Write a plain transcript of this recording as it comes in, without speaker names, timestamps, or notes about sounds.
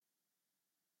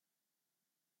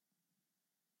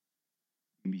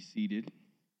Be seated.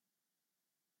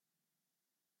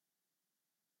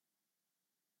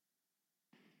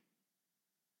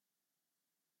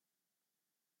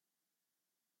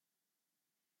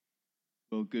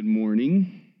 Well, good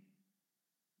morning.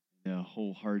 A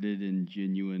wholehearted and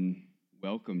genuine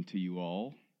welcome to you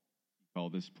all. You call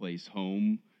this place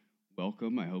home.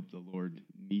 Welcome. I hope the Lord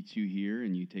meets you here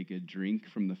and you take a drink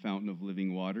from the fountain of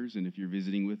living waters. And if you're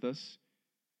visiting with us,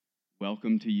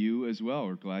 welcome to you as well.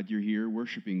 We're glad you're here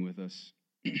worshiping with us.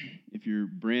 If you're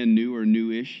brand new or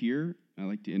new-ish here, I'd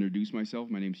like to introduce myself.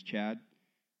 My name's Chad.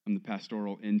 I'm the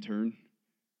pastoral intern. If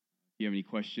you have any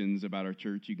questions about our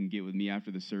church, you can get with me after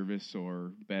the service,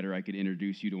 or better, I could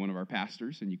introduce you to one of our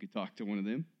pastors and you could talk to one of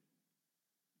them.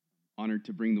 Honored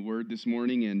to bring the word this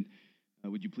morning, and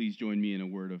would you please join me in a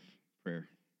word of prayer?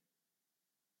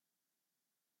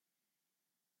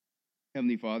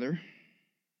 Heavenly Father,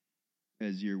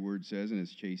 as your word says, and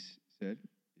as Chase said,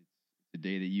 it's the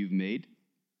day that you've made.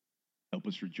 Help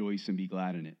us rejoice and be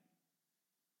glad in it.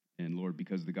 And Lord,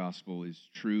 because the gospel is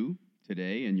true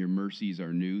today and your mercies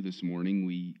are new this morning,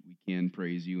 we can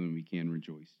praise you and we can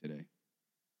rejoice today.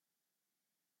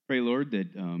 Pray, Lord, that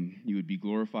you would be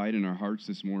glorified in our hearts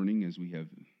this morning as we have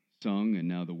sung and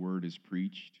now the word is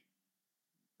preached.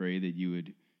 Pray that you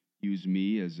would use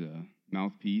me as a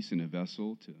mouthpiece and a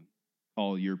vessel to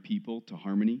call your people to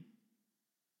harmony.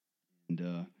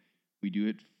 And we do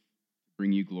it to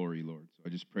bring you glory, Lord. So I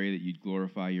just pray that you'd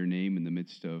glorify your name in the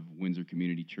midst of Windsor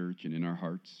Community Church and in our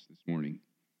hearts this morning.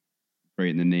 Pray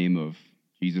in the name of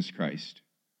Jesus Christ.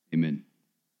 Amen.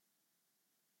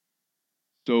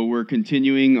 So we're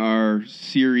continuing our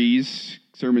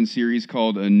sermon series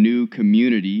called A New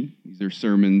Community. These are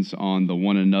sermons on the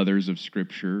one another's of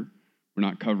Scripture. We're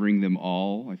not covering them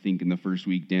all. I think in the first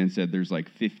week, Dan said there's like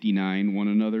 59 one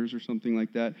another's or something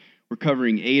like that. We're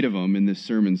covering 8 of them in this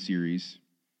sermon series.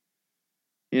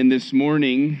 And this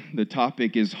morning, the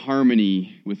topic is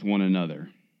harmony with one another.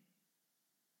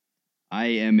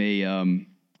 I'm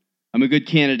a good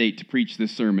candidate to preach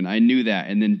this sermon. I knew that.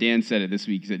 And then Dan said it this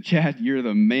week. He said, Chad, you're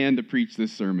the man to preach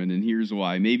this sermon. And here's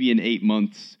why. Maybe in 8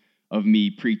 months of me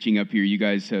preaching up here, you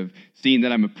guys have seen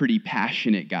that I'm a pretty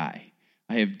passionate guy.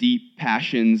 I have deep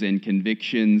passions and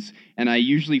convictions, and I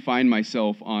usually find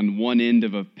myself on one end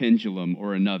of a pendulum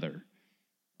or another.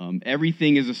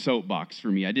 Everything is a soapbox for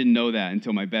me. I didn't know that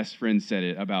until my best friend said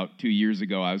it about 2 years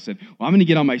ago. I said, well, I'm going to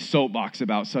get on my soapbox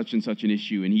about such and such an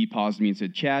issue. And he paused me and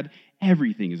said, Chad,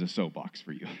 everything is a soapbox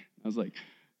for you. I was like,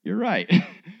 you're right.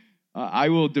 I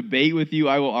will debate with you.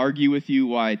 I will argue with you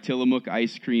why Tillamook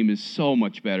ice cream is so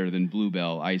much better than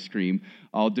Bluebell ice cream.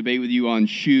 I'll debate with you on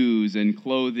shoes and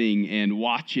clothing and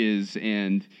watches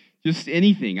and just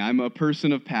anything. I'm a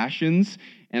person of passions,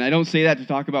 and I don't say that to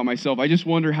talk about myself. I just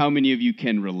wonder how many of you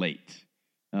can relate.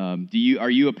 Are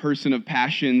you a person of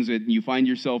passions and you find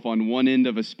yourself on one end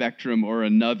of a spectrum or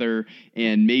another,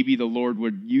 and maybe the Lord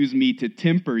would use me to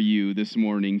temper you this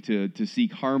morning to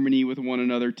seek harmony with one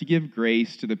another, to give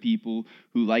grace to the people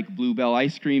who like Bluebell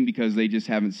ice cream because they just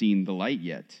haven't seen the light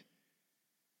yet.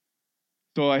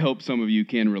 So I hope some of you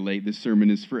can relate. This sermon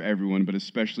is for everyone, but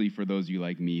especially for those of you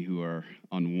like me who are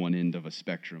on one end of a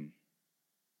spectrum.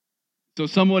 So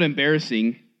somewhat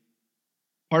embarrassing,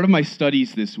 part of my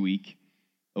studies this week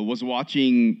was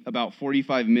watching about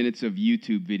 45 minutes of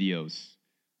YouTube videos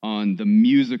on the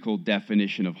musical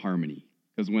definition of harmony.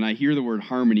 Because when I hear the word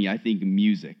harmony, I think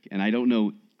music, and I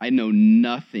know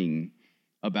nothing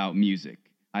about music.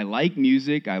 I like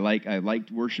music. I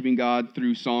liked worshiping God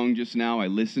through song just now. I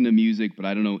listen to music, but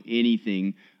I don't know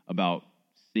anything about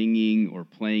singing or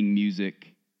playing music.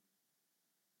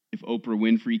 If Oprah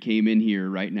Winfrey came in here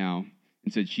right now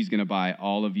and said she's going to buy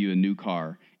all of you a new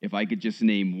car, if I could just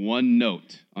name one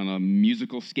note on a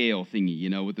musical scale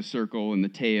thingy, with the circle and the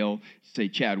tail, say,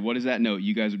 Chad, what is that note?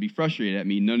 You guys would be frustrated at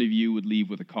me. None of you would leave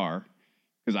with a car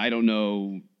because I don't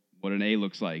know what an A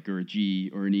looks like or a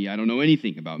G or an E. I don't know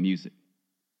anything about music.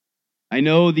 I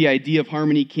know the idea of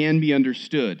harmony can be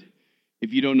understood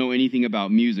if you don't know anything about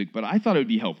music, but I thought it would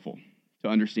be helpful to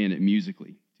understand it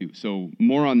musically too. So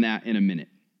more on that in a minute.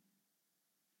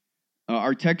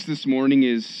 Our text this morning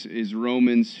is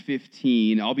Romans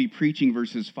 15. I'll be preaching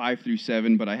verses 5 through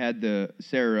 7, but I had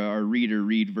Sarah, our reader,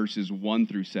 read verses 1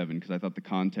 through 7 because I thought the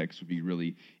context would be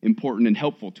really important and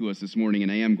helpful to us this morning,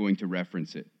 and I am going to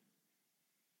reference it.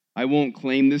 I won't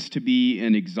claim this to be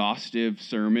an exhaustive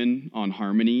sermon on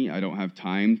harmony. I don't have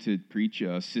time to preach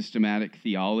a systematic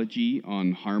theology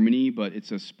on harmony, but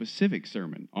it's a specific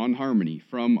sermon on harmony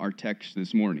from our text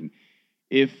this morning.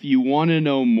 If you want to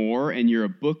know more and you're a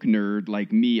book nerd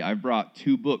like me, I've brought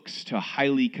 2 books to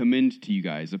highly commend to you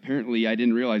guys. Apparently, I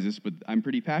didn't realize this, but I'm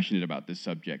pretty passionate about this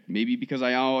subject. Maybe because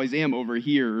I always am over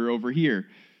here or over here.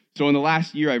 So in the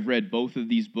last year, I've read both of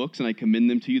these books, and I commend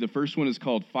them to you. The first one is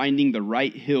called Finding the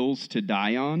Right Hills to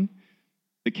Die On,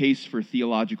 The Case for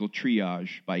Theological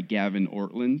Triage by Gavin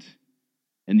Ortland.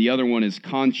 And the other one is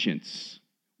Conscience,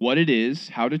 What It Is,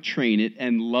 How to Train It,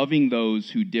 and Loving Those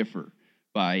Who Differ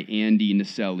by Andy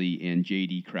Naselli and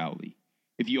J.D. Crowley.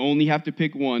 If you only have to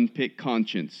pick one, pick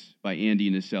Conscience by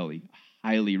Andy Naselli.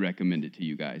 Highly recommend it to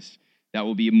you guys. That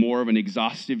will be more of an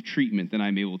exhaustive treatment than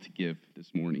I'm able to give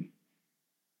this morning.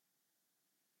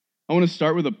 I want to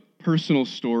start with a personal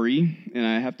story, and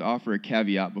I have to offer a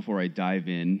caveat before I dive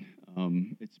in.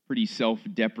 It's a pretty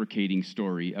self-deprecating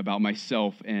story about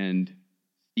myself and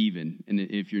Stephen. And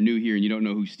if you're new here and you don't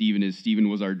know who Stephen is, Stephen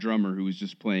was our drummer who was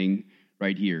just playing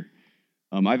right here.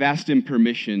 I've asked him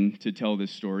permission to tell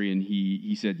this story, and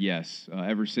he said yes.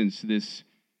 Ever since this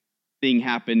thing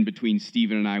happened between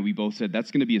Stephen and I, we both said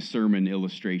that's going to be a sermon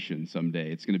illustration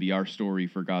someday. It's going to be our story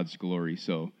for God's glory.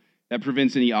 So that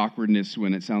prevents any awkwardness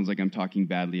when it sounds like I'm talking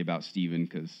badly about Stephen,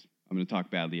 because I'm going to talk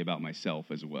badly about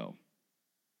myself as well.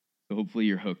 So hopefully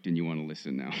you're hooked and you want to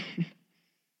listen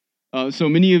now. So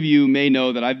many of you may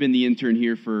know that I've been the intern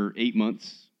here for 8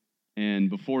 months. And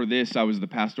before this, I was the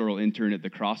pastoral intern at the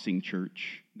Crossing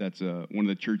Church. That's one of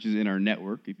the churches in our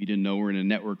network. If you didn't know, we're in a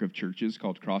network of churches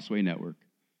called Crossway Network.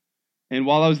 And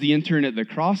while I was the intern at the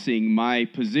Crossing, my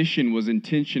position was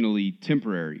intentionally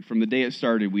temporary. From the day it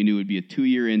started, we knew it would be a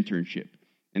 2-year internship.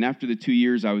 And after the 2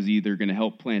 years, I was either going to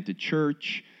help plant a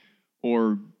church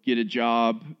or get a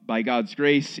job by God's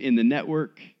grace in the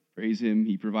network. Praise Him,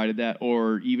 He provided that.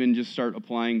 Or even just start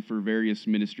applying for various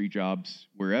ministry jobs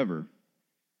wherever.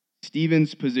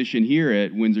 Stephen's position here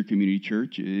at Windsor Community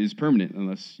Church is permanent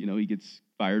unless, he gets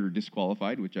fired or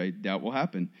disqualified, which I doubt will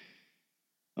happen.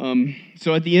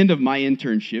 So at the end of my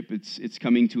internship, it's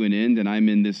coming to an end, and I'm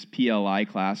in this PLI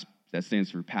class. That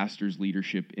stands for Pastors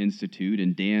Leadership Institute,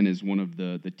 and Dan is one of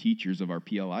the teachers of our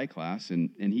PLI class, and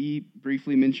he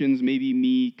briefly mentions maybe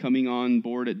me coming on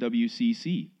board at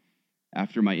WCC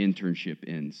after my internship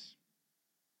ends.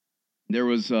 There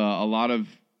was a lot of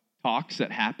talks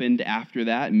that happened after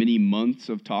that, many months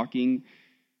of talking,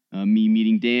 me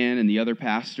meeting Dan and the other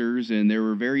pastors, and there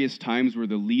were various times where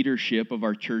the leadership of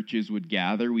our churches would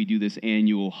gather. We do this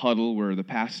annual huddle where the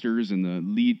pastors and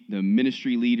the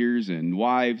ministry leaders and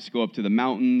wives go up to the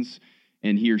mountains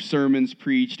and hear sermons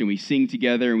preached, and we sing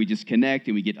together, and we just connect,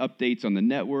 and we get updates on the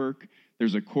network.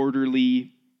 There's a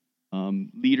quarterly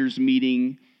leaders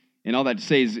meeting. And all that to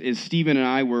say is Stephen and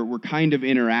I were kind of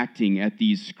interacting at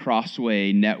these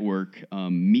Crossway Network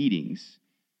meetings.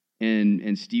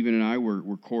 And Stephen and I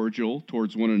were cordial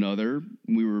towards one another.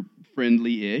 We were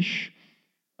friendly-ish.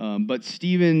 But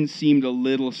Stephen seemed a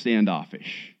little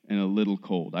standoffish and a little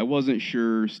cold. I wasn't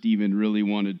sure Stephen really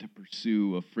wanted to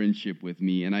pursue a friendship with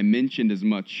me. And I mentioned as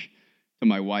much to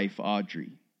my wife,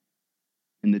 Audrey.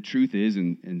 And the truth is,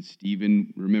 and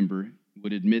Stephen, remember,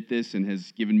 would admit this and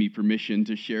has given me permission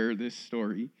to share this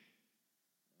story.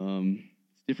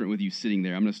 It's different with you sitting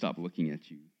there. I'm going to stop looking at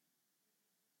you.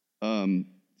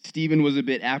 Stephen was a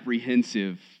bit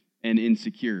apprehensive and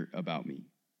insecure about me.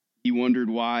 He wondered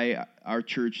why our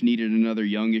church needed another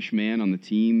youngish man on the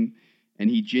team, and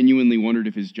he genuinely wondered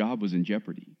if his job was in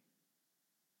jeopardy.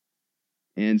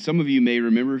 And some of you may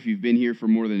remember, if you've been here for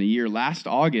more than a year, last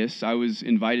August, I was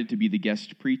invited to be the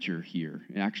guest preacher here.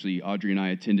 And actually, Audrey and I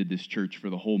attended this church for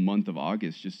the whole month of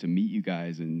August just to meet you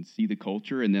guys and see the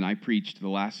culture. And then I preached the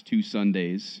last 2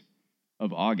 Sundays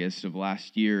of August of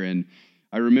last year. And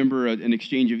I remember an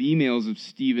exchange of emails of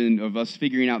Stephen, of us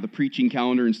figuring out the preaching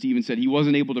calendar, and Stephen said he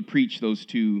wasn't able to preach those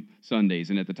 2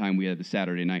 Sundays. And at the time, we had the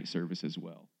Saturday night service as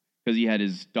well, because he had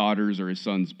his daughter's or his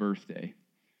son's birthday.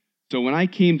 So when I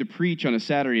came to preach on a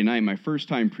Saturday night, my first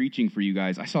time preaching for you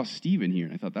guys, I saw Stephen here,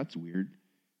 and I thought, that's weird.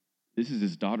 This is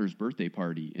his daughter's birthday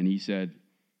party. And he said,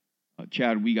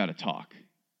 Chad, we got to talk.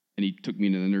 And he took me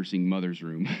into the nursing mother's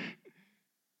room.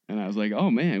 And I was like,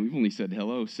 oh, man, we've only said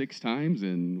hello 6 times,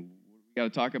 and what we got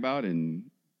to talk about?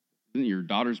 And isn't it your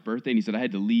daughter's birthday? And he said, I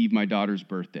had to leave my daughter's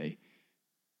birthday.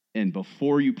 And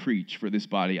before you preach for this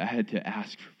body, I had to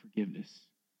ask for forgiveness.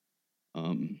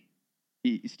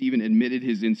 Stephen admitted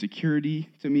his insecurity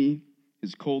to me,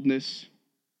 his coldness,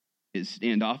 his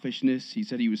standoffishness. He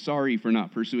said he was sorry for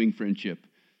not pursuing friendship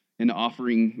and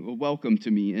offering a welcome to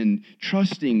me and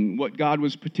trusting what God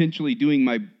was potentially doing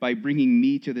by bringing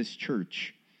me to this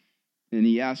church. And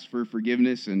he asked for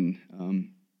forgiveness, and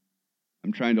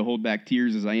I'm trying to hold back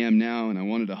tears as I am now, and I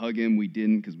wanted to hug him. We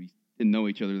didn't, because we didn't know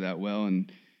each other that well.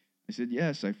 And I said,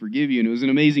 yes, I forgive you. And it was an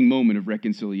amazing moment of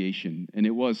reconciliation. And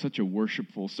it was such a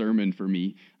worshipful sermon for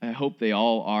me. I hope they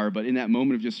all are. But in that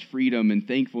moment of just freedom and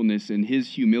thankfulness and his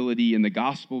humility and the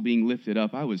gospel being lifted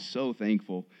up, I was so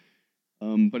thankful.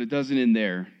 But it doesn't end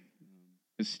there.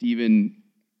 Because Stephen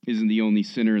isn't the only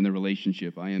sinner in the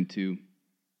relationship. I am too.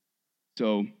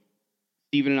 So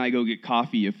Stephen and I go get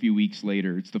coffee a few weeks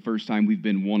later. It's the first time we've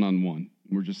been one-on-one.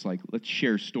 We're just like, let's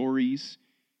share stories.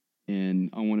 And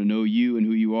I want to know you and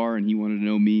who you are, and he wanted to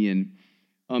know me.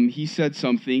 And he said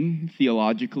something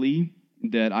theologically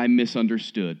that I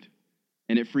misunderstood,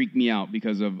 and it freaked me out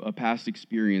because of a past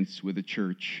experience with a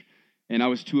church. And I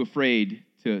was too afraid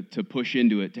to push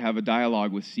into it, to have a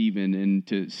dialogue with Stephen, and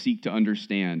to seek to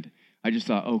understand. I just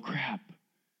thought, oh, crap,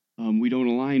 we don't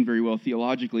align very well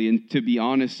theologically. And to be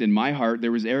honest, in my heart,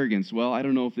 there was arrogance. Well, I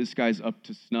don't know if this guy's up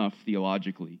to snuff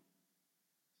theologically,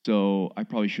 so I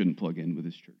probably shouldn't plug in with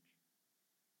his church.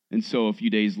 And so a few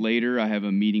days later, I have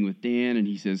a meeting with Dan, and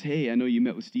he says, hey, I know you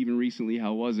met with Stephen recently.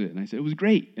 How was it? And I said, it was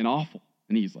great and awful.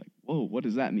 And he's like, whoa, what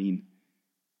does that mean?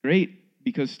 Great,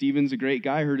 because Stephen's a great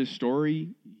guy. I heard his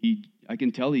story. I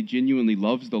can tell he genuinely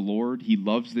loves the Lord. He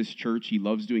loves this church. He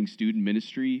loves doing student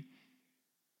ministry.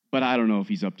 But I don't know if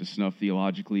he's up to snuff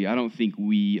theologically. I don't think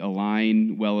we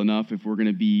align well enough if we're going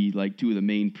to be like two of the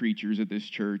main preachers at this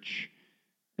church.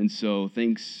 And so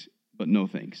thanks, but no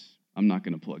thanks. I'm not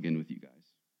going to plug in with you guys.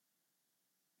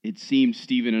 It seemed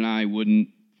Stephen and I wouldn't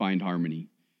find harmony.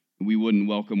 We wouldn't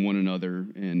welcome one another,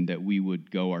 and that we would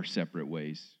go our separate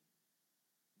ways.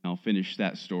 I'll finish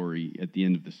that story at the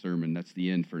end of the sermon. That's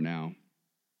the end for now.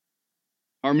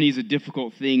 Harmony is a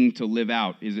difficult thing to live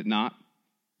out, is it not?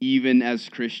 Even as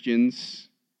Christians,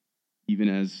 even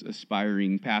as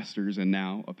aspiring pastors, and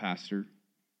now a pastor.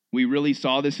 We really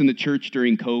saw this in the church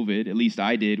during COVID. At least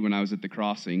I did when I was at the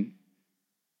Crossing.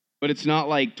 But it's not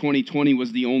like 2020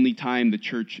 was the only time the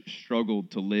church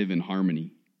struggled to live in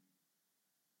harmony.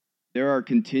 There are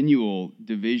continual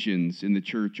divisions in the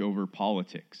church over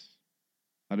politics,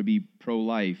 how to be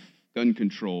pro-life, gun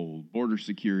control, border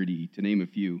security, to name a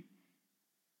few.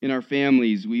 In our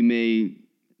families, we may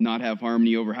not have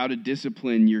harmony over how to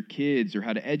discipline your kids, or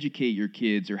how to educate your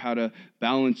kids, or how to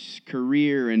balance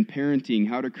career and parenting,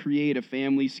 how to create a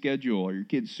family schedule. Are your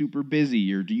kids super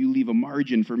busy, or do you leave a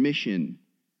margin for mission?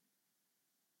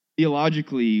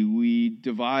 Theologically, we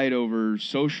divide over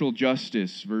social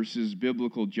justice versus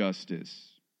biblical justice,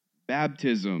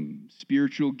 baptism,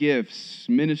 spiritual gifts,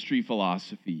 ministry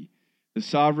philosophy, the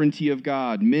sovereignty of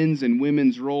God, men's and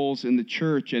women's roles in the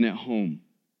church and at home.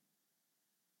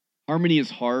 Harmony is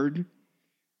hard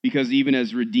because even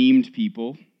as redeemed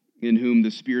people in whom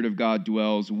the Spirit of God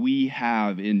dwells, we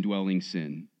have indwelling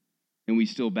sin, and we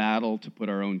still battle to put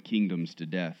our own kingdoms to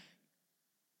death.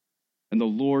 And the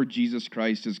Lord Jesus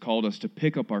Christ has called us to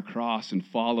pick up our cross and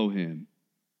follow him.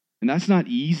 And that's not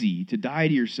easy, to die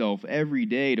to yourself every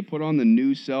day, to put on the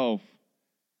new self,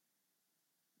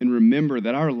 and remember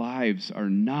that our lives are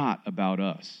not about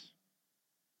us.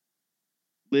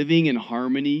 Living in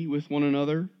harmony with one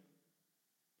another,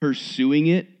 pursuing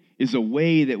it, is a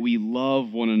way that we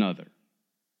love one another.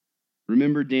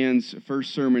 Remember, Dan's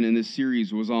first sermon in this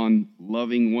series was on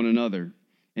loving one another.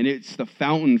 And it's the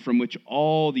fountain from which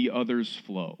all the others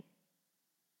flow.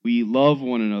 We love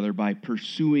one another by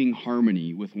pursuing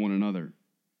harmony with one another.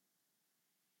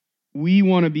 We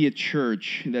want to be a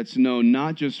church that's known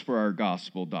not just for our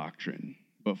gospel doctrine,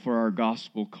 but for our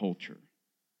gospel culture.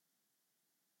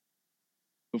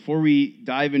 Before we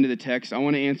dive into the text, I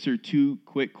want to answer two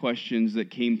quick questions that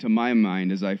came to my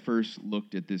mind as I first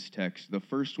looked at this text. The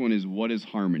first one is, what is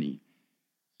harmony?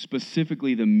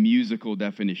 Specifically the musical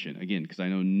definition, again, because I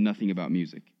know nothing about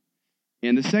music.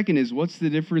 And the second is, what's the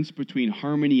difference between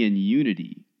harmony and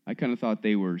unity? I kind of thought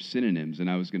they were synonyms, and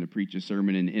I was going to preach a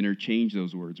sermon and interchange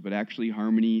those words, but actually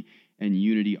harmony and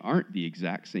unity aren't the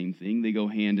exact same thing. They go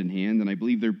hand in hand, and I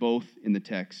believe they're both in the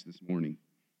text this morning.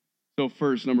 So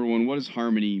first, number one, what is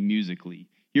harmony musically?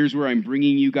 Here's where I'm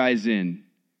bringing you guys in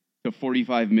to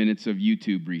 45 minutes of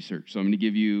YouTube research. So I'm going to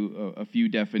give you a few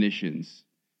definitions.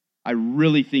 I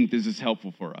really think this is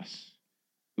helpful for us.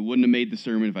 It wouldn't have made the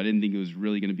sermon if I didn't think it was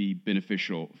really going to be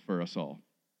beneficial for us all.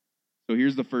 So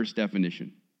here's the first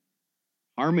definition.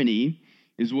 Harmony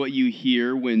is what you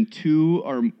hear when two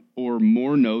or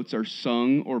more notes are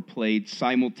sung or played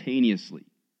simultaneously.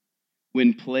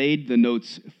 When played, the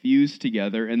notes fuse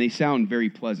together and they sound very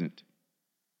pleasant.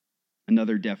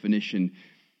 Another definition.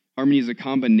 Harmony is a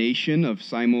combination of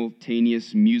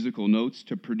simultaneous musical notes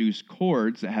to produce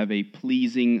chords that have a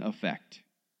pleasing effect.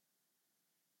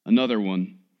 Another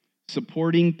one,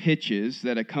 supporting pitches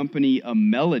that accompany a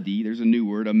melody. There's a new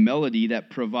word, a melody that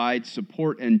provides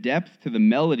support and depth to the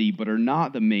melody, but are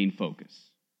not the main focus.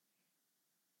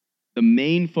 The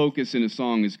main focus in a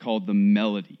song is called the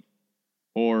melody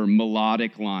or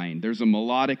melodic line. There's a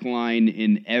melodic line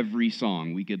in every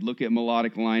song. We could look at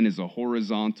melodic line as a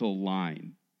horizontal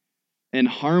line. And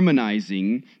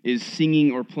harmonizing is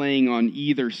singing or playing on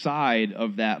either side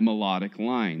of that melodic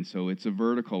line. So it's a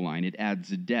vertical line. It adds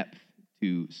depth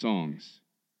to songs.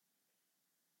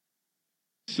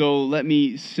 So let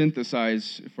me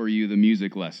synthesize for you the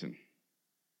music lesson.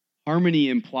 Harmony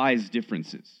implies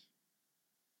differences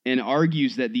and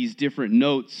argues that these different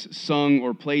notes sung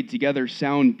or played together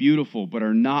sound beautiful but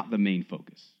are not the main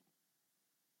focus.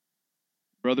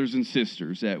 Brothers and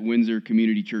sisters at Windsor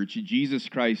Community Church, Jesus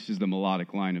Christ is the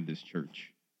melodic line of this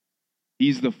church.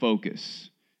 He's the focus,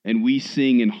 and we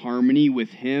sing in harmony with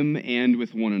him and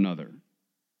with one another.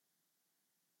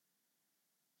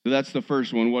 So that's the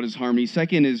first one. What is harmony?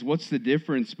 Second is, what's the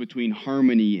difference between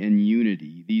harmony and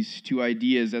unity? These two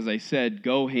ideas, as I said,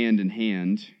 go hand in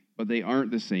hand, but they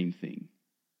aren't the same thing.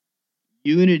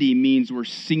 Unity means we're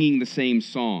singing the same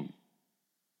song.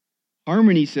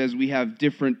 Harmony says we have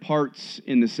different parts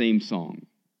in the same song.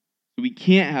 So we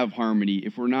can't have harmony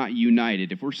if we're not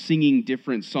united. If we're singing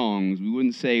different songs, we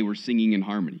wouldn't say we're singing in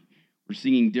harmony. We're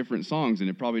singing different songs, and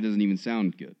it probably doesn't even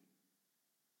sound good.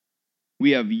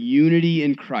 We have unity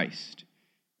in Christ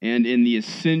and in the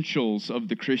essentials of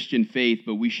the Christian faith,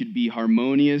 but we should be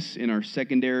harmonious in our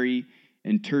secondary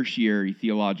and tertiary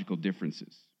theological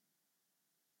differences.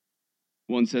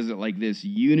 One says it like this: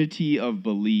 unity of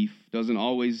belief doesn't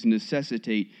always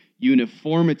necessitate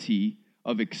uniformity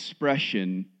of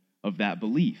expression of that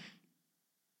belief.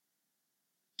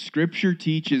 Scripture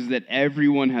teaches that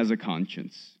everyone has a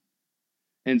conscience.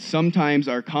 And sometimes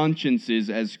our consciences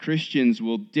as Christians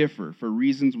will differ for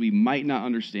reasons we might not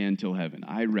understand till heaven.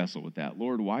 I wrestle with that.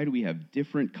 Lord, why do we have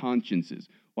different consciences?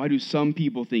 Why do some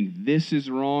people think this is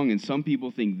wrong and some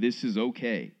people think this is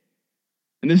okay?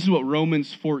 And this is what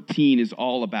Romans 14 is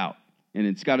all about. And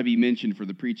it's got to be mentioned for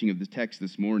the preaching of the text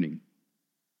this morning.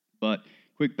 But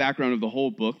quick background of the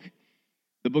whole book.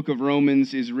 The book of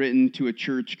Romans is written to a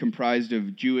church comprised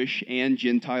of Jewish and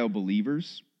Gentile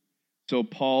believers. So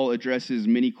Paul addresses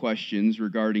many questions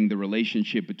regarding the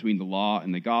relationship between the law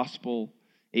and the gospel,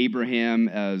 Abraham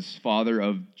as father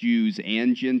of Jews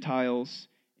and Gentiles,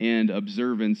 and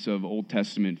observance of Old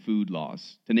Testament food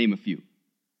laws, to name a few.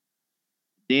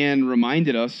 Dan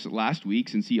reminded us last week,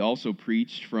 since he also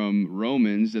preached from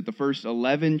Romans, that the first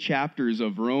 11 chapters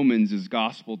of Romans is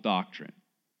gospel doctrine.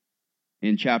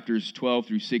 And chapters 12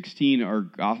 through 16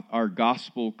 are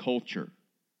gospel culture.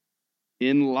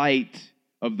 In light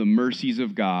of the mercies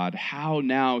of God, how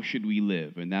now should we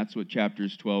live? And that's what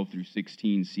chapters 12 through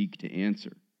 16 seek to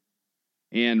answer.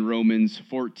 And Romans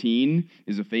 14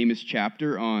 is a famous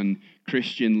chapter on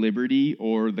Christian liberty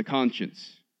or the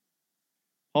conscience.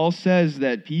 Paul says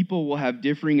that people will have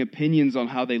differing opinions on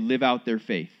how they live out their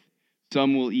faith.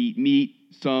 Some will eat meat,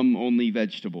 some only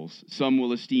vegetables. Some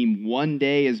will esteem one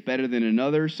day as better than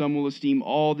another. Some will esteem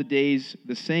all the days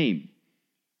the same.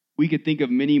 We could think of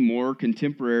many more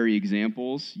contemporary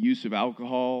examples: use of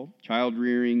alcohol, child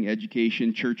rearing,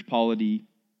 education, church polity,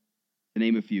 to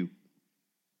name a few.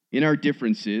 In our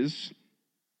differences,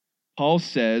 Paul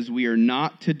says we are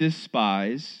not to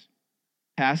despise,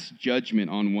 pass judgment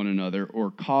on one another,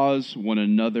 or cause one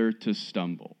another to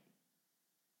stumble.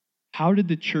 How did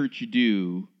the church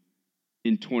do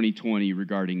in 2020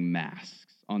 regarding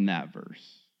masks on that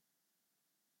verse?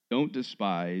 Don't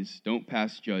despise, don't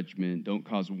pass judgment, don't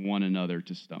cause one another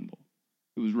to stumble.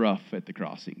 It was rough at the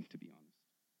crossing, to be honest.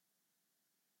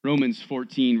 Romans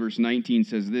 14, verse 19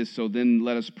 says this: so then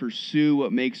let us pursue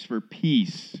what makes for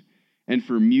peace and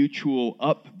for mutual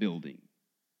upbuilding.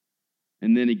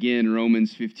 And then again,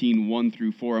 Romans 15, 1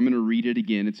 through 4. I'm going to read it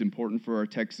again. It's important for our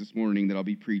text this morning that I'll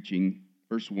be preaching.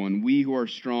 Verse 1, we who are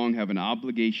strong have an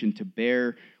obligation to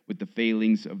bear with the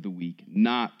failings of the weak,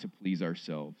 not to please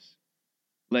ourselves.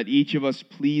 Let each of us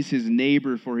please his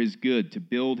neighbor for his good, to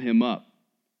build him up.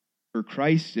 For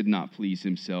Christ did not please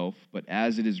himself, but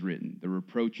as it is written, the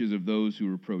reproaches of those who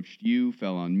reproached you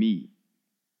fell on me.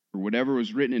 For whatever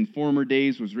was written in former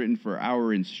days was written for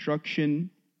our instruction,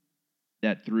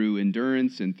 that through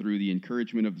endurance and through the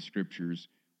encouragement of the Scriptures,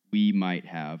 we might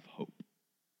have hope.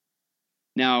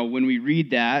 Now, when we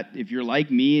read that, if you're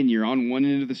like me and you're on one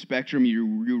end of the spectrum,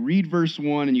 you read verse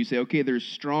 1 and you say, okay, there's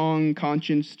strong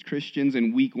conscienced Christians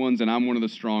and weak ones, and I'm one of the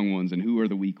strong ones, and who are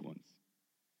the weak ones?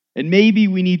 And maybe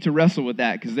we need to wrestle with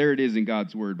that, because there it is in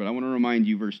God's word, but I want to remind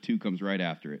you, verse 2 comes right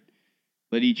after it.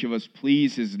 Let each of us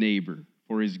please his neighbor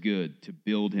for his good, to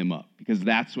build him up, because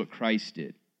that's what Christ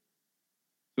did.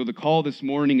 So the call this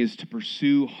morning is to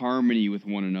pursue harmony with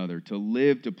one another, to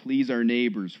live to please our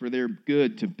neighbors for their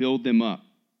good, to build them up.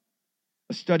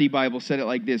 A study Bible said it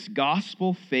like this: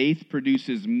 gospel faith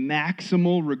produces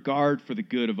maximal regard for the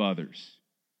good of others,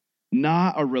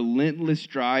 not a relentless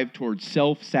drive towards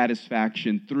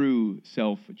self-satisfaction through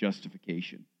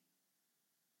self-justification.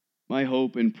 My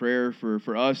hope and prayer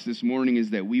for us this morning is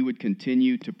that we would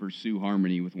continue to pursue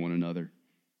harmony with one another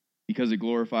because it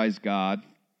glorifies God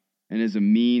and is a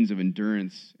means of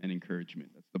endurance and encouragement.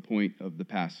 That's the point of the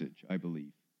passage, I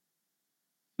believe.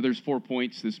 So there's 4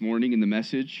 points this morning in the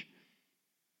message.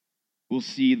 We'll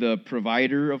see the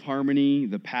provider of harmony,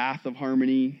 the path of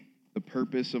harmony, the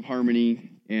purpose of harmony,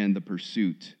 and the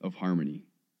pursuit of harmony.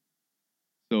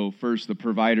 So first, the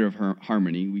provider of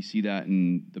harmony. We see that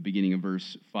in the beginning of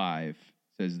verse 5. It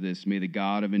says this: "May the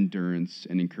God of endurance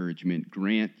and encouragement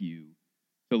grant you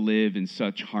to live in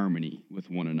such harmony with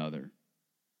one another."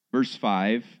 Verse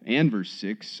 5 and verse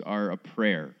 6 are a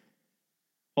prayer.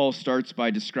 Paul starts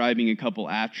by describing a couple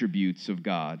attributes of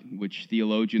God, which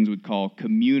theologians would call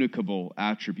communicable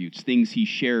attributes, things he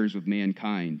shares with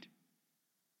mankind.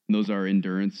 And those are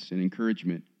endurance and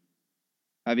encouragement.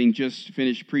 Having just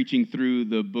finished preaching through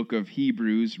the book of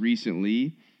Hebrews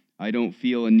recently, I don't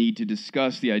feel a need to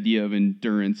discuss the idea of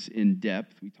endurance in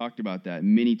depth. We talked about that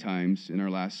many times in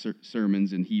our last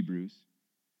sermons in Hebrews.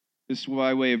 This,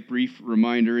 by way of brief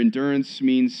reminder, endurance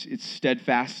means it's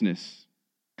steadfastness,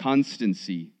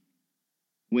 constancy.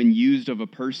 When used of a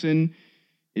person,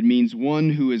 it means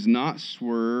one who is not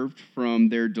swerved from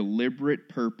their deliberate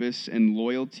purpose and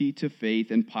loyalty to faith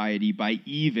and piety by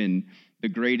even the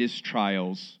greatest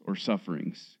trials or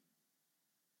sufferings.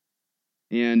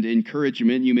 And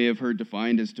encouragement, you may have heard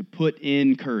defined as to put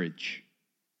in courage,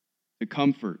 to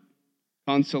comfort,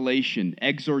 consolation,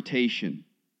 exhortation.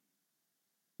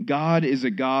 God is a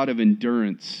God of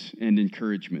endurance and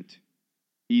encouragement.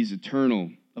 He's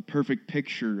eternal, a perfect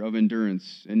picture of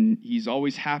endurance, and he's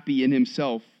always happy in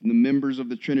himself and the members of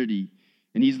the Trinity,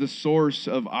 and he's the source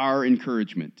of our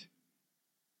encouragement.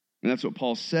 And that's what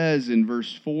Paul says in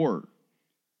verse 4.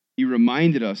 He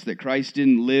reminded us that Christ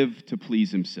didn't live to please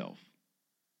himself.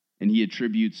 And he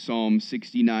attributes Psalm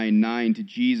 69:9 to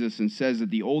Jesus and says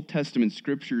that the Old Testament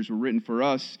scriptures were written for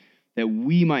us that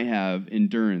we might have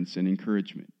endurance and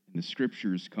encouragement. And the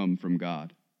scriptures come from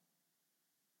God.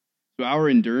 So our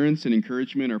endurance and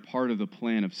encouragement are part of the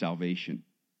plan of salvation.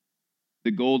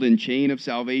 The golden chain of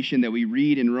salvation that we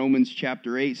read in Romans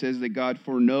chapter 8 says that God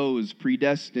foreknows,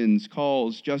 predestines,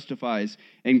 calls, justifies,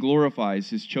 and glorifies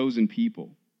his chosen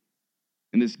people.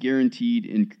 And this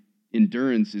guaranteed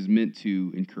endurance is meant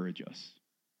to encourage us.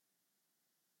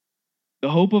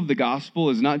 The hope of the gospel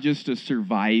is not just a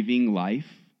surviving life,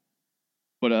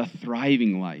 but a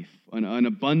thriving life, an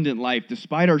abundant life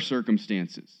despite our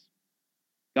circumstances.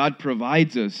 God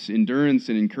provides us endurance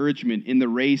and encouragement in the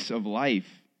race of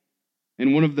life.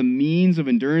 And one of the means of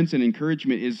endurance and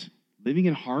encouragement is living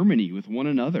in harmony with one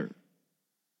another.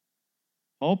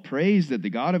 Paul prays that the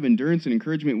God of endurance and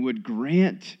encouragement would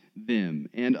grant them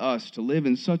and us to live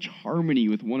in such harmony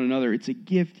with one another. It's a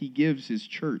gift he gives his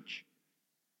church.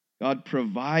 God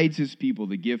provides his people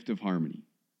the gift of harmony.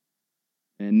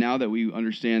 And now that we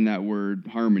understand that word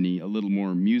harmony a little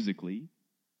more musically,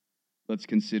 let's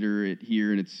consider it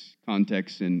here in its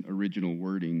context and original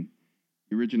wording.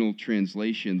 The original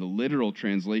translation, the literal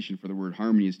translation for the word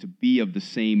harmony, is to be of the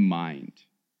same mind.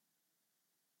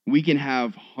 We can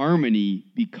have harmony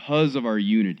because of our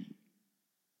unity.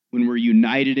 When we're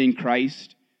united in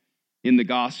Christ, in the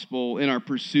gospel, in our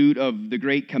pursuit of the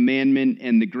great commandment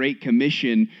and the great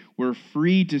commission, we're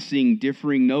free to sing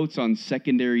differing notes on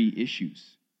secondary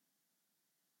issues.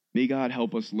 May God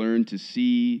help us learn to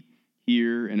see,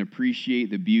 hear, and appreciate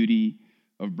the beauty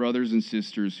of brothers and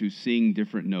sisters who sing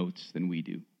different notes than we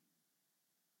do.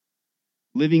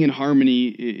 Living in harmony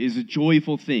is a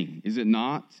joyful thing, is it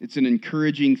not? It's an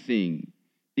encouraging thing.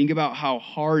 Think about how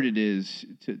hard it is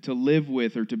to live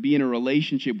with or to be in a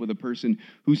relationship with a person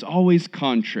who's always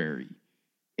contrary,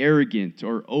 arrogant,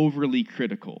 or overly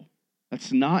critical.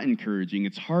 That's not encouraging.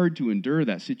 It's hard to endure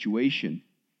that situation.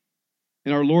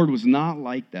 And our Lord was not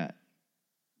like that.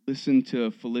 Listen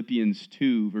to Philippians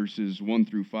 2, verses 1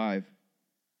 through 5.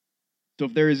 So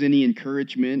if there is any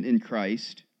encouragement in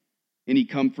Christ, any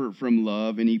comfort from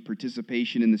love, any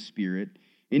participation in the Spirit,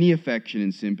 any affection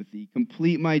and sympathy,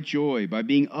 complete my joy by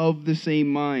being of the same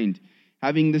mind,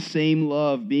 having the same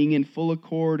love, being in full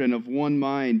accord and of one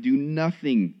mind. Do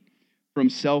nothing from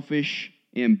selfish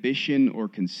ambition or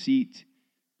conceit,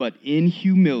 but in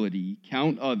humility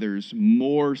count others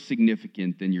more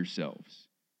significant than yourselves.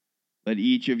 Let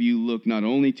each of you look not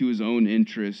only to his own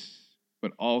interests,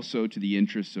 but also to the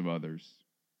interests of others.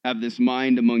 Have this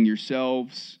mind among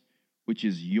yourselves, which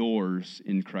is yours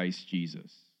in Christ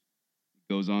Jesus.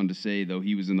 It goes on to say, though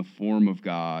he was in the form of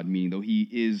God, meaning though he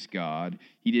is God,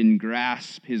 he didn't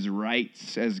grasp his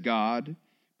rights as God,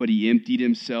 but he emptied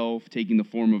himself, taking the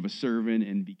form of a servant,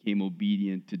 and became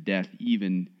obedient to death,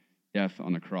 even death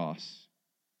on a cross.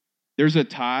 There's a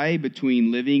tie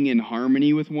between living in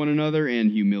harmony with one another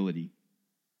and humility.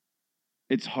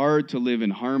 It's hard to live in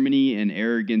harmony and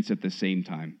arrogance at the same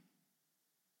time.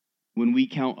 When we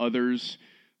count others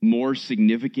more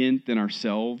significant than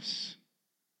ourselves,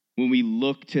 when we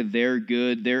look to their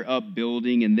good, their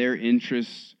upbuilding, and their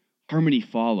interests, harmony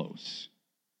follows.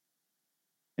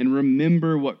 And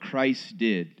remember what Christ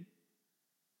did.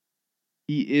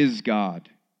 He is God.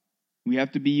 We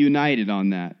have to be united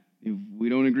on that. If we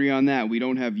don't agree on that, we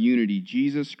don't have unity.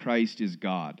 Jesus Christ is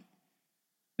God,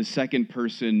 the second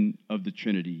person of the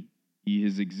Trinity. He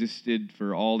has existed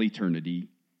for all eternity,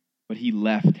 but he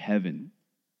left heaven.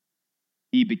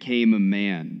 He became a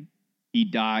man. He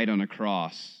died on a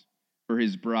cross for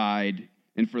his bride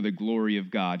and for the glory of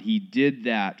God. He did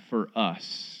that for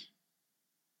us.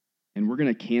 And we're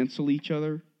going to cancel each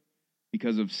other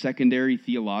because of secondary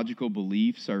theological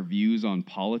beliefs, our views on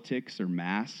politics or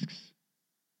masks.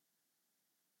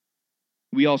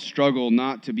 We all struggle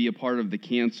not to be a part of the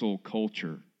cancel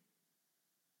culture.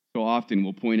 So often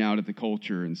we'll point out at the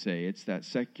culture and say, it's that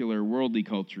secular, worldly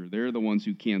culture. They're the ones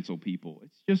who cancel people.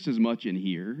 It's just as much in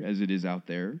here as it is out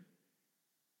there.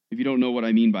 If you don't know what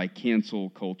I mean by cancel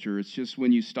culture, it's just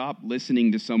when you stop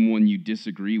listening to someone you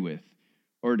disagree with,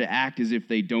 or to act as if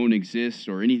they don't exist,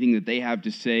 or anything that they have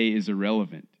to say is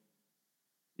irrelevant.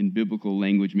 In biblical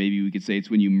language, maybe we could say it's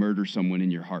when you murder someone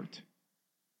in your heart.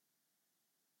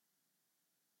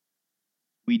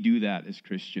 We do that as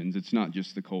Christians. It's not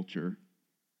just the culture.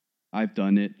 I've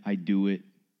done it. I do it.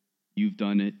 You've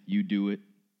done it. You do it.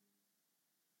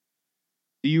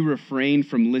 Do you refrain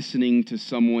from listening to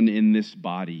someone in this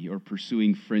body or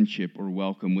pursuing friendship or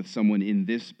welcome with someone in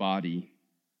this body,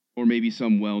 or maybe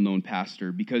some well-known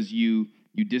pastor, because you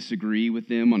disagree with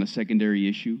them on a secondary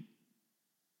issue?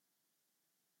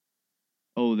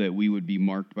 Oh, that we would be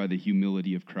marked by the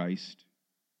humility of Christ.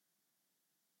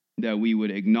 That we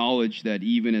would acknowledge that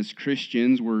even as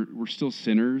Christians, we're still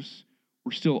sinners.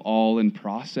 We're still all in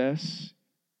process.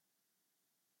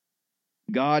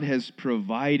 God has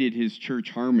provided his church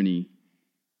harmony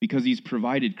because he's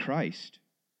provided Christ.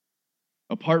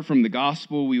 Apart from the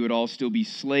gospel, we would all still be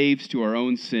slaves to our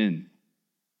own sin,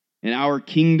 and our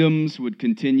kingdoms would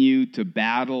continue to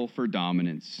battle for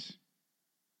dominance.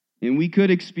 And we could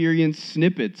experience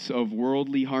snippets of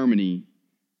worldly harmony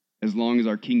as long as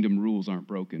our kingdom rules aren't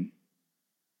broken.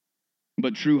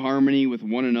 But true harmony with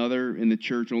one another in the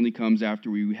church only comes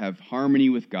after we have harmony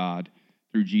with God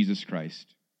through Jesus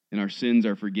Christ, and our sins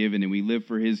are forgiven, and we live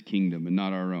for his kingdom and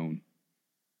not our own.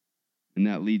 And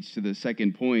that leads to the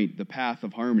second point, the path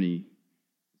of harmony,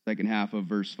 second half of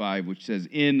verse 5, which says,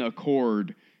 in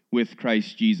accord with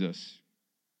Christ Jesus.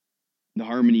 The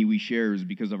harmony we share is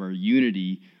because of our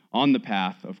unity on the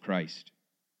path of Christ.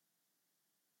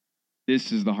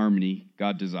 This is the harmony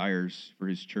God desires for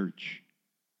his church.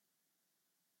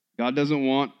 God doesn't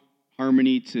want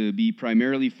harmony to be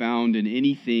primarily found in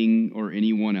anything or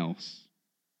anyone else.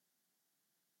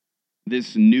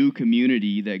 This new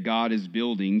community that God is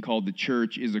building, called the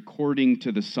church, is according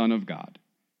to the Son of God,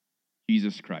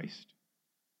 Jesus Christ.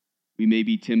 We may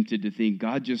be tempted to think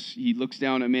he looks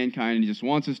down at mankind and he just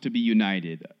wants us to be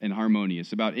united and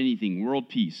harmonious about anything, world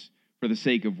peace for the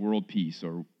sake of world peace,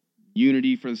 or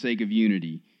unity for the sake of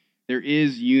unity. There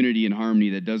is unity and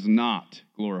harmony that does not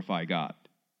glorify God.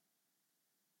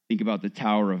 Think about the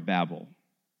Tower of Babel,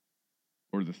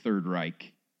 or the Third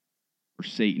Reich, or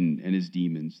Satan and his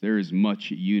demons. There is much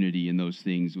unity in those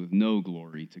things with no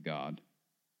glory to God.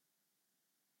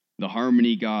 The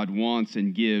harmony God wants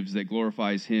and gives that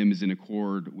glorifies him is in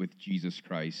accord with Jesus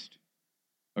Christ.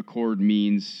 Accord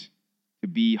means to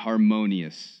be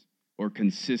harmonious or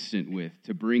consistent with,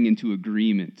 to bring into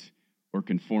agreement or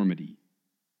conformity.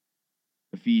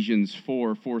 Ephesians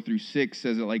 4:4-6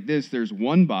 says it like this: there's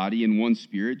one body and one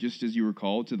spirit, just as you were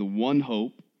called to the one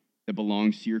hope that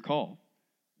belongs to your call.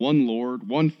 One Lord,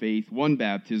 one faith, one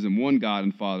baptism, one God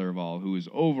and Father of all, who is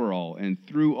over all and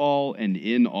through all and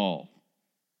in all.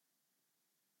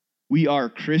 We are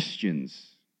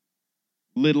Christians,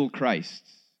 little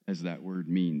Christs, as that word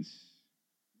means.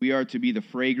 We are to be the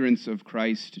fragrance of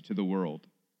Christ to the world.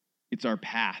 It's our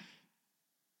path.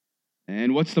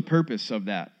 And what's the purpose of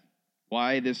that?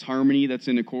 Why this harmony that's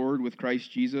in accord with Christ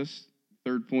Jesus?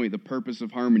 Third point, the purpose of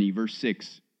harmony, verse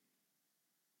 6.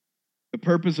 The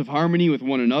purpose of harmony with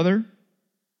one another,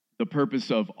 the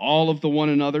purpose of all of the one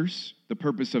another's, the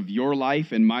purpose of your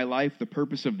life and my life, the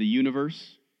purpose of the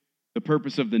universe, the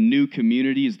purpose of the new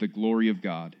community is the glory of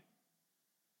God.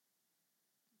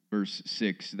 Verse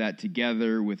 6, that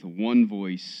together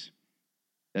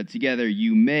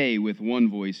you may with one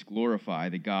voice glorify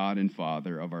the God and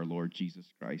Father of our Lord Jesus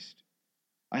Christ.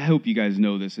 I hope you guys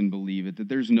know this and believe it, that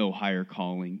there's no higher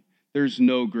calling. There's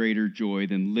no greater joy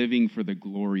than living for the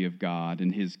glory of God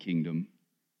and his kingdom.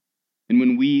 And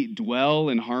when we dwell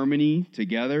in harmony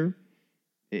together,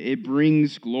 it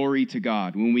brings glory to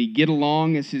God. When we get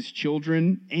along as his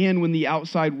children and when the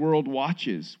outside world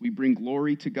watches, we bring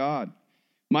glory to God.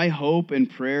 My hope and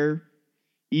prayer,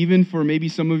 even for maybe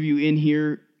some of you in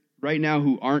here right now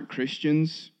who aren't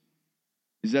Christians,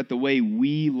 is that the way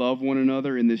we love one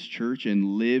another in this church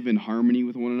and live in harmony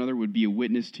with one another would be a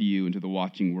witness to you and to the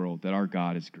watching world that our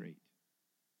God is great.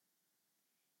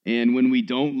 And when we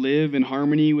don't live in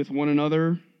harmony with one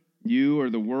another, you or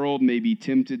the world may be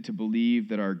tempted to believe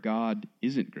that our God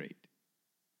isn't great.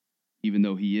 Even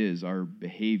though he is, our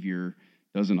behavior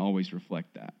doesn't always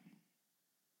reflect that.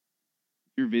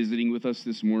 If you're visiting with us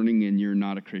this morning and you're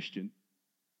not a Christian,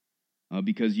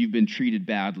 because you've been treated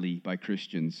badly by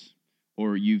Christians,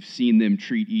 or you've seen them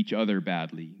treat each other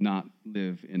badly, not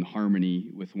live in harmony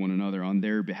with one another, on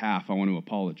their behalf, I want to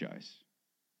apologize.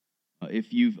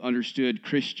 If you've understood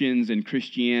Christians and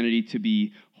Christianity to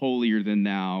be holier than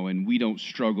thou, and we don't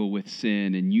struggle with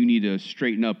sin, and you need to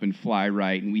straighten up and fly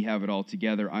right, and we have it all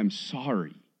together, I'm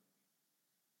sorry.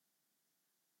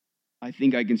 I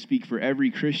think I can speak for every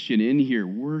Christian in here.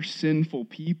 We're sinful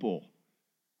people.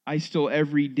 I still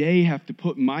every day have to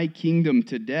put my kingdom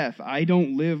to death. I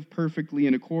don't live perfectly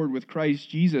in accord with Christ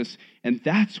Jesus, and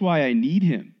that's why I need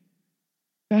him.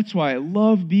 That's why I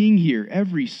love being here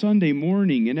every Sunday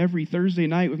morning and every Thursday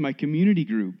night with my community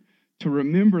group to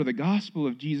remember the gospel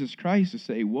of Jesus Christ, to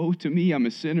say, woe to me, I'm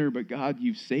a sinner, but God,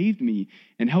 you've saved me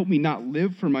and helped me not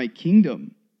live for my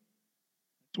kingdom.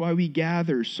 That's why we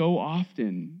gather so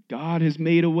often. God has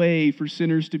made a way for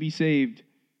sinners to be saved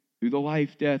through the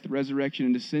life, death, resurrection,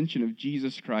 and ascension of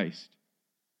Jesus Christ.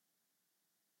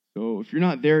 So if you're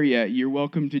not there yet, you're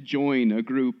welcome to join a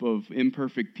group of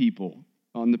imperfect people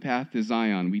on the path to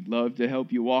Zion. We'd love to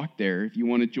help you walk there if you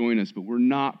want to join us, but we're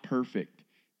not perfect.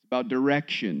 It's about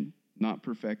direction, not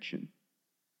perfection.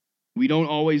 We don't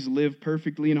always live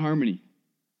perfectly in harmony,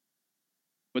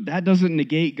 but that doesn't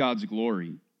negate God's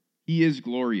glory. He is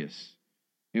glorious,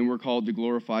 and we're called to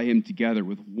glorify him together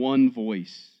with one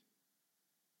voice.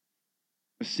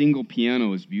 A single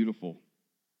piano is beautiful.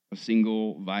 A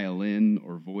single violin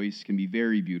or voice can be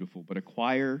very beautiful, but a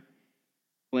choir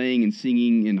playing and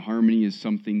singing in harmony is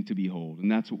something to behold,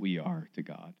 and that's what we are to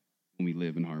God when we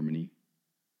live in harmony.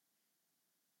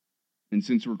 And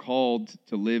since we're called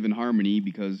to live in harmony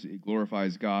because it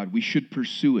glorifies God, we should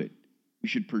pursue it. We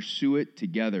should pursue it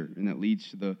together, and that leads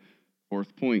to the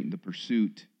fourth point, the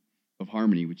pursuit of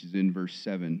harmony, which is in verse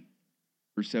 7.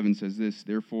 Verse 7 says this,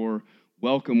 therefore,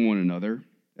 welcome one another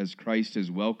as Christ has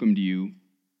welcomed you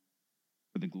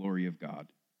for the glory of God.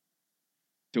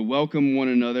 To welcome one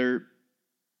another,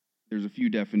 there's a few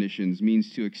definitions,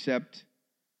 means to accept,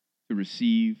 to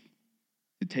receive,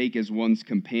 to take as one's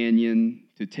companion,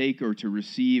 to take or to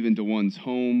receive into one's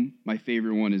home. My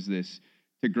favorite one is this,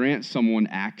 to grant someone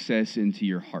access into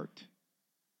your heart.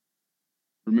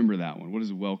 Remember that one. What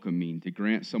does welcome mean? To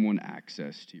grant someone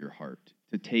access to your heart,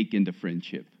 to take into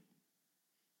friendship.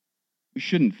 We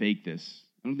shouldn't fake this.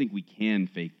 I don't think we can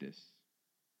fake this.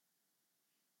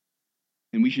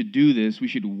 And we should do this. We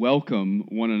should welcome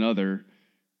one another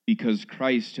because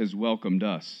Christ has welcomed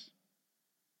us.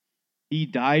 He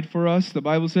died for us, the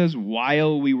Bible says,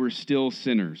 while we were still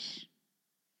sinners,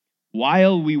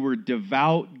 while we were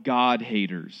devout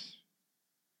God-haters,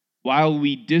 while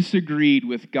we disagreed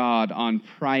with God on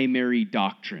primary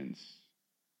doctrines.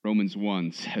 Romans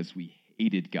 1 says we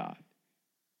hated God.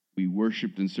 We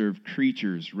worshiped and served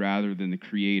creatures rather than the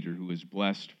Creator who is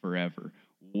blessed forever.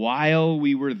 While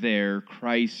we were there,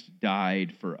 Christ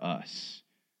died for us.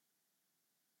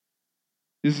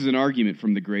 This is an argument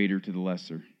from the greater to the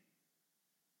lesser.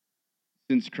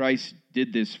 Since Christ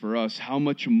did this for us, how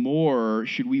much more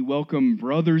should we welcome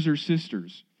brothers or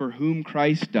sisters for whom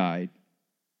Christ died,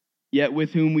 yet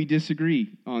with whom we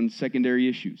disagree on secondary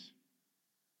issues?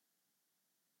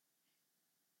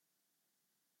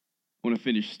 I want to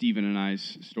finish Stephen and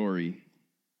I's story.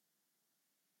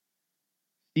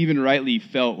 Stephen rightly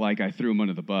felt like I threw him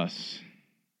under the bus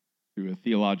through a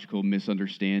theological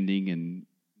misunderstanding and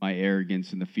my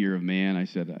arrogance and the fear of man. I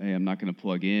said, hey, I'm not going to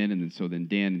plug in. And so then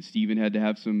Dan and Stephen had to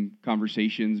have some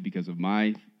conversations because of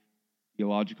my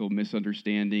theological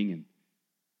misunderstanding. And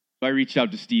so I reached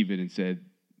out to Stephen and said,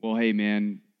 well, hey,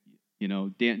 man,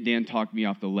 Dan talked me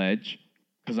off the ledge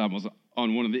because I was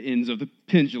on one of the ends of the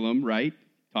pendulum, right?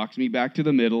 Talks me back to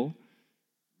the middle.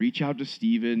 Reach out to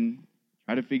Stephen,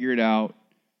 try to figure it out.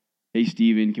 Hey,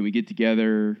 Stephen, can we get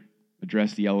together,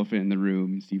 address the elephant in the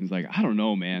room? And Stephen's like, I don't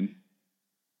know, man.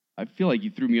 I feel like you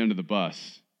threw me under the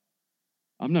bus.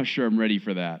 I'm not sure I'm ready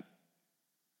for that.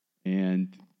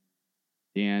 And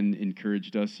Dan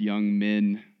encouraged us young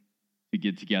men to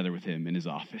get together with him in his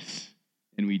office.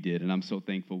 And we did, and I'm so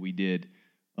thankful we did.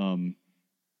 I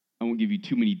won't give you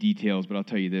too many details, but I'll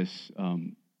tell you this.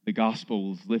 The gospel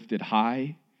was lifted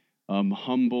high,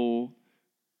 humble,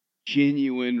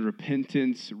 genuine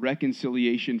repentance,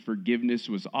 reconciliation, forgiveness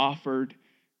was offered.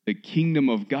 The kingdom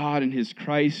of God and his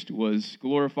Christ was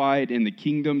glorified, and the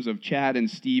kingdoms of Chad and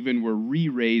Stephen were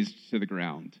re-raised to the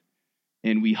ground.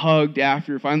 And we hugged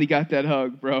after, finally got that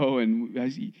hug, bro, and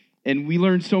we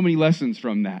learned so many lessons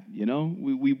from that,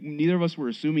 We neither of us were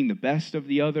assuming the best of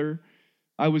the other.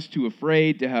 I was too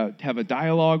afraid to have a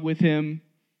dialogue with him.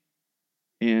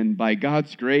 And by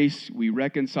God's grace, we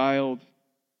reconciled.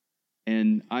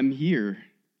 And I'm here.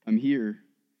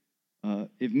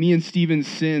 If me and Stephen's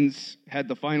sins had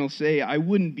the final say, I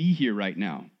wouldn't be here right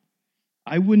now.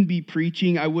 I wouldn't be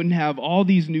preaching. I wouldn't have all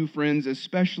these new friends,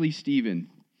 especially Stephen.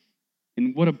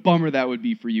 And what a bummer that would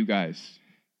be for you guys.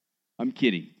 I'm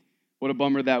kidding. What a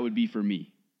bummer that would be for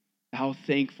me. How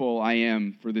thankful I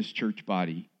am for this church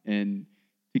body and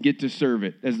to get to serve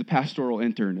it as the pastoral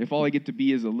intern. If all I get to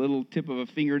be is a little tip of a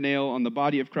fingernail on the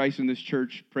body of Christ in this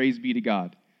church, praise be to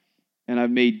God. And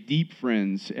I've made deep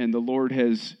friends, and the Lord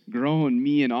has grown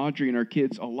me and Audrey and our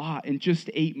kids a lot in just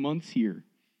 8 months here.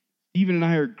 Stephen and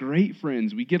I are great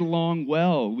friends. We get along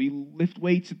well. We lift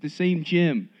weights at the same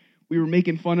gym. We were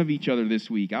making fun of each other this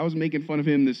week. I was making fun of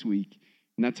him this week.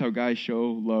 And that's how guys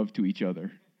show love to each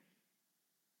other.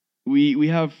 We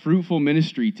have fruitful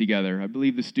ministry together. I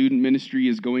believe the student ministry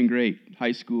is going great.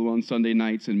 High school on Sunday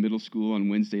nights and middle school on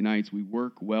Wednesday nights. We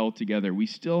work well together. We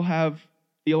still have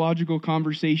theological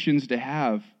conversations to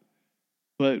have,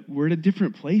 but we're at a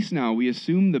different place now. We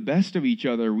assume the best of each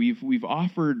other. We've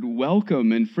offered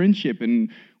welcome and friendship,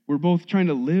 and we're both trying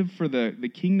to live for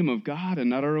the kingdom of God and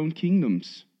not our own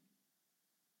kingdoms.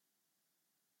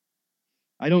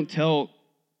 I don't tell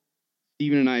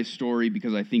Stephen and I's story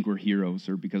because I think we're heroes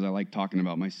or because I like talking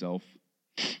about myself.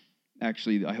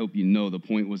 Actually, I hope you know the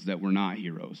point was that we're not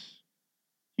heroes.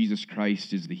 Jesus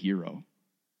Christ is the hero.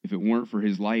 If it weren't for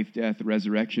his life, death,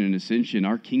 resurrection, and ascension,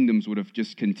 our kingdoms would have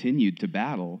just continued to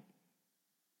battle.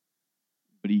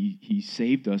 But he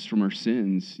saved us from our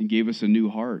sins. He gave us a new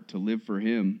heart to live for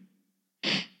him.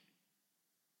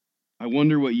 I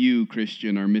wonder what you,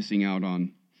 Christian, are missing out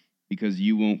on because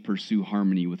you won't pursue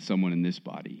harmony with someone in this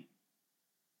body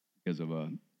because of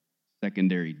a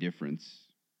secondary difference.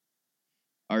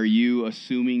 Are you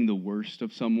assuming the worst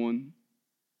of someone?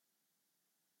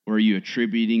 Or are you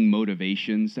attributing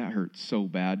motivations? That hurts so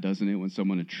bad, doesn't it, when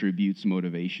someone attributes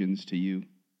motivations to you?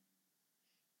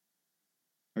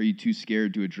 Are you too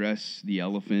scared to address the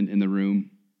elephant in the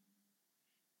room?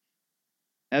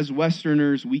 As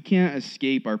Westerners, we can't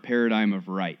escape our paradigm of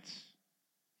rights,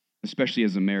 especially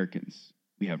as Americans.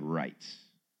 We have rights.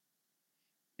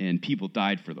 And people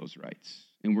died for those rights,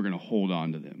 and we're going to hold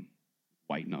on to them,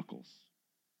 white knuckles.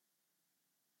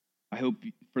 I hope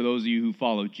for those of you who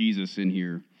follow Jesus in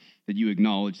here, that you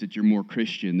acknowledge that you're more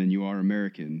Christian than you are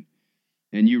American.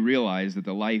 And you realize that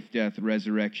the life, death,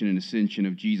 resurrection, and ascension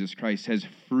of Jesus Christ has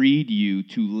freed you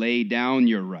to lay down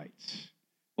your rights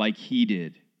like he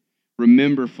did.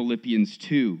 Remember Philippians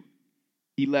 2.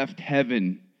 He left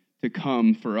heaven to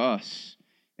come for us,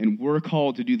 and we're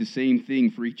called to do the same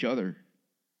thing for each other.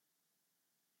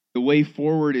 The way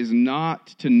forward is not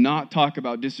to not talk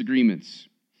about disagreements,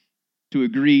 to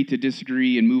agree to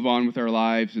disagree and move on with our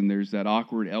lives, and there's that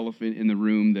awkward elephant in the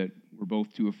room that we're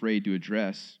both too afraid to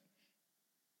address.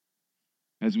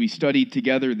 As we studied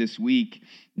together this week,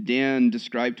 Dan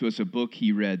described to us a book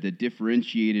he read that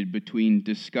differentiated between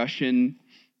discussion,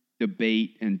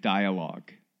 debate, and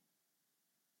dialogue.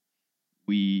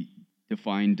 We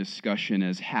define discussion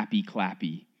as happy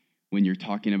clappy when you're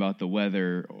talking about the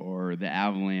weather or the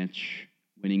Avalanche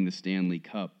winning the Stanley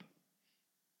Cup.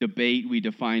 Debate we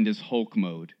defined as Hulk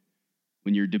mode.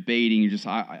 When you're debating,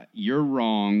 you're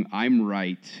wrong, I'm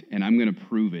right, and I'm going to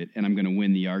prove it, and I'm going to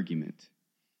win the argument.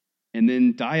 And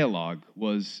then dialogue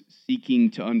was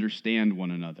seeking to understand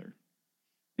one another.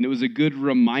 And it was a good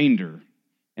reminder.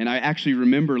 And I actually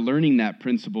remember learning that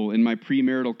principle in my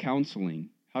premarital counseling.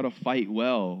 How to fight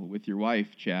well with your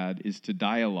wife, Chad, is to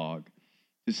dialogue,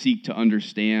 to seek to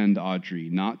understand Audrey,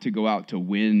 not to go out to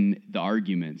win the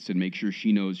arguments and make sure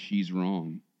she knows she's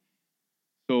wrong.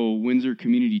 So, Windsor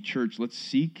Community Church, let's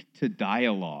seek to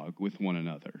dialogue with one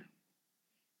another.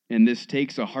 And this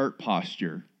takes a heart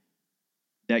posture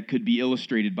that could be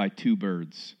illustrated by two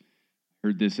birds. I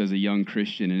heard this as a young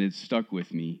Christian, and it's stuck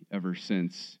with me ever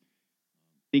since.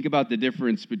 Think about the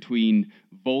difference between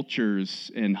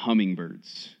vultures and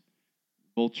hummingbirds.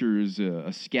 Vulture is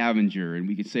a scavenger, and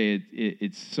we could say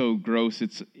it's so gross.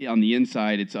 It's on the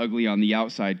inside, it's ugly on the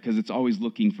outside because it's always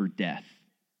looking for death,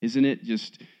 isn't it?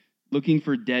 Just looking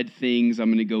for dead things. I'm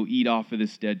going to go eat off of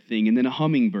this dead thing. And then a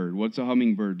hummingbird. What's a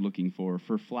hummingbird looking for?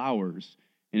 For flowers.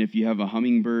 And if you have a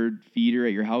hummingbird feeder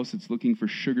at your house, it's looking for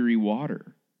sugary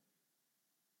water.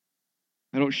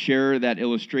 I don't share that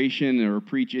illustration or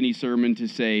preach any sermon to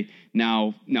say,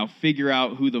 now figure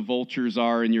out who the vultures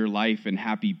are in your life and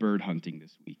happy bird hunting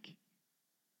this week.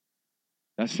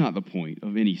 That's not the point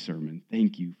of any sermon.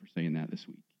 Thank you for saying that this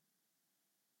week.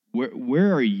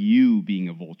 Where are you being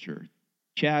a vulture?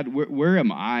 Chad, where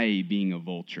am I being a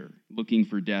vulture, looking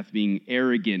for death, being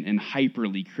arrogant and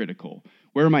hyperly critical?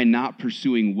 Where am I not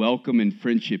pursuing welcome and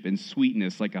friendship and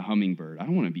sweetness like a hummingbird? I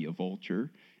don't want to be a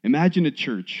vulture. Imagine a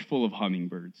church full of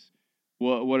hummingbirds.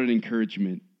 What an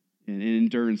encouragement and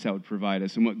endurance that would provide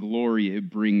us, and what glory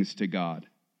it brings to God.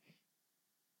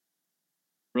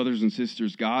 Brothers and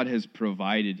sisters, God has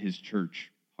provided his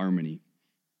church harmony.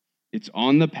 It's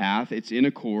on the path. It's in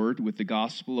accord with the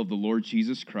gospel of the Lord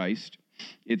Jesus Christ.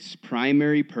 Its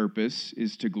primary purpose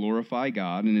is to glorify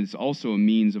God, and it's also a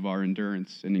means of our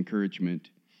endurance and encouragement.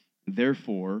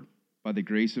 Therefore, by the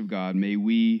grace of God, may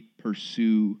we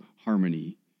pursue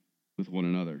harmony with one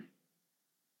another.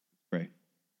 Pray.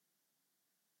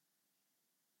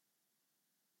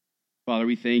 Father,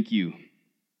 we thank you.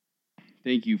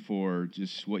 Thank you for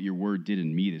just what your word did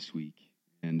in me this week.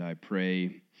 And I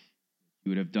pray you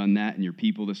would have done that in your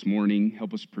people this morning.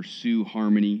 Help us pursue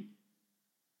harmony.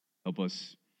 Help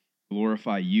us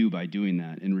glorify you by doing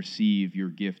that and receive your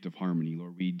gift of harmony.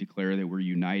 Lord, we declare that we're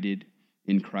united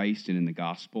in Christ and in the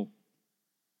gospel,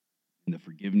 in the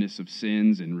forgiveness of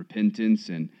sins and repentance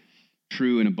and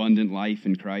true and abundant life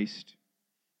in Christ.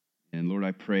 And Lord,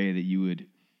 I pray that you would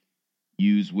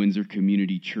use Windsor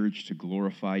Community Church to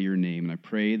glorify your name. And I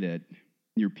pray that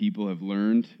your people have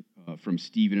learned from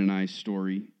Stephen and I's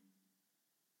story.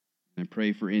 And I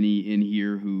pray for any in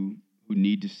here who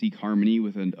need to seek harmony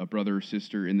with a brother or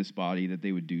sister in this body, that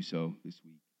they would do so this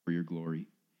week for your glory.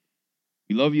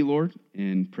 We love you, Lord,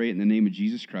 and pray it in the name of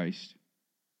Jesus Christ.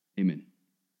 Amen.